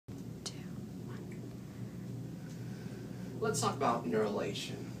let's talk about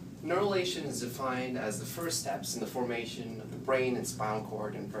neurulation. Neurulation is defined as the first steps in the formation of the brain and spinal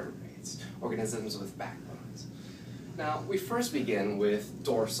cord in vertebrates, organisms with backbones. Now, we first begin with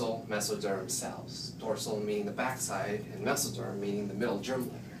dorsal mesoderm cells, dorsal meaning the backside and mesoderm meaning the middle germ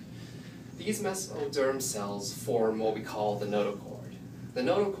layer. These mesoderm cells form what we call the notochord. The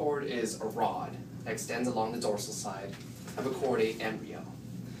notochord is a rod that extends along the dorsal side of a chordate embryo.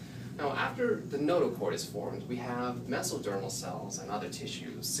 Now, after the notochord is formed, we have mesodermal cells and other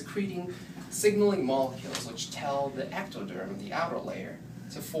tissues secreting signaling molecules which tell the ectoderm, the outer layer,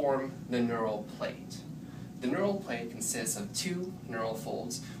 to form the neural plate. The neural plate consists of two neural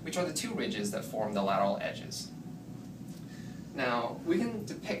folds, which are the two ridges that form the lateral edges. Now, we can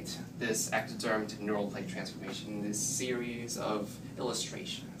depict this ectoderm to neural plate transformation in this series of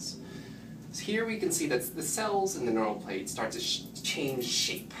illustrations. So here we can see that the cells in the neural plate start to change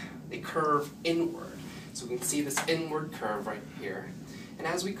shape. They curve inward. So we can see this inward curve right here. And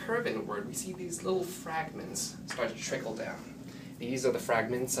as we curve inward, we see these little fragments start to trickle down. These are the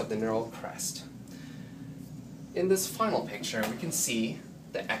fragments of the neural crest. In this final picture, we can see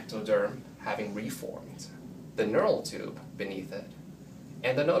the ectoderm having reformed, the neural tube beneath it,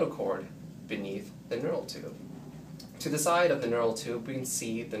 and the notochord beneath the neural tube. To the side of the neural tube, we can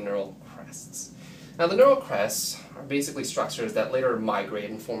see the neural crests. Now, the neural crests are basically structures that later migrate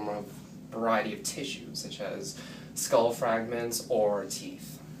and form a variety of tissues, such as skull fragments or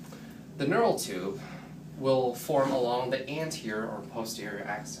teeth. The neural tube will form along the anterior or posterior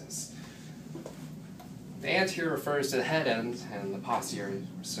axis. The anterior refers to the head end, and the posterior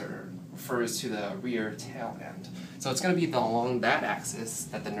refers to the rear tail end. So it's going to be along that axis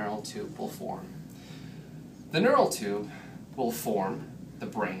that the neural tube will form. The neural tube will form the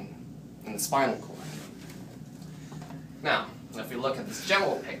brain and the spinal cord. Now, if we look at this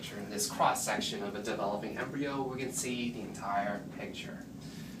general picture, this cross-section of a developing embryo, we can see the entire picture.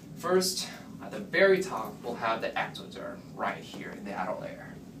 First, at the very top, we'll have the ectoderm right here in the outer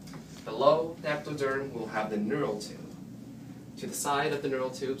layer. Below the ectoderm, we'll have the neural tube. To the side of the neural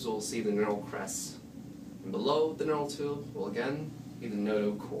tubes, we'll see the neural crests. And below the neural tube will again be the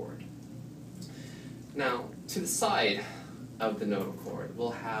notochord. Now, to the side of the notochord,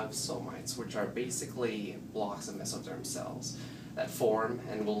 we'll have somites, which are basically blocks of mesoderm cells that form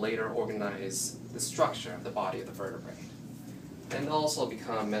and will later organize the structure of the body of the vertebrate. And they'll also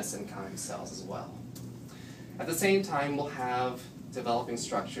become mesenchyme cells as well. At the same time, we'll have developing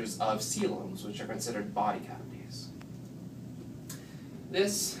structures of coeloms, which are considered body cavities.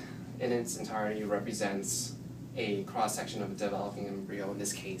 This, in its entirety, represents a cross-section of a developing embryo, in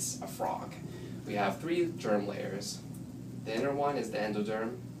this case, a frog. We have three germ layers. The inner one is the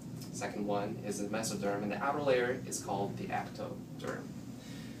endoderm, the second one is the mesoderm, and the outer layer is called the ectoderm.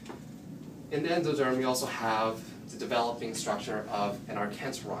 In the endoderm, we also have the developing structure of an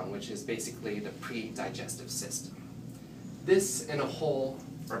archenteron, which is basically the pre-digestive system. This, in a whole,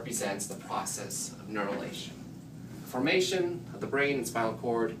 represents the process of neurulation, the formation of the brain and spinal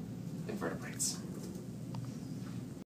cord in vertebrates.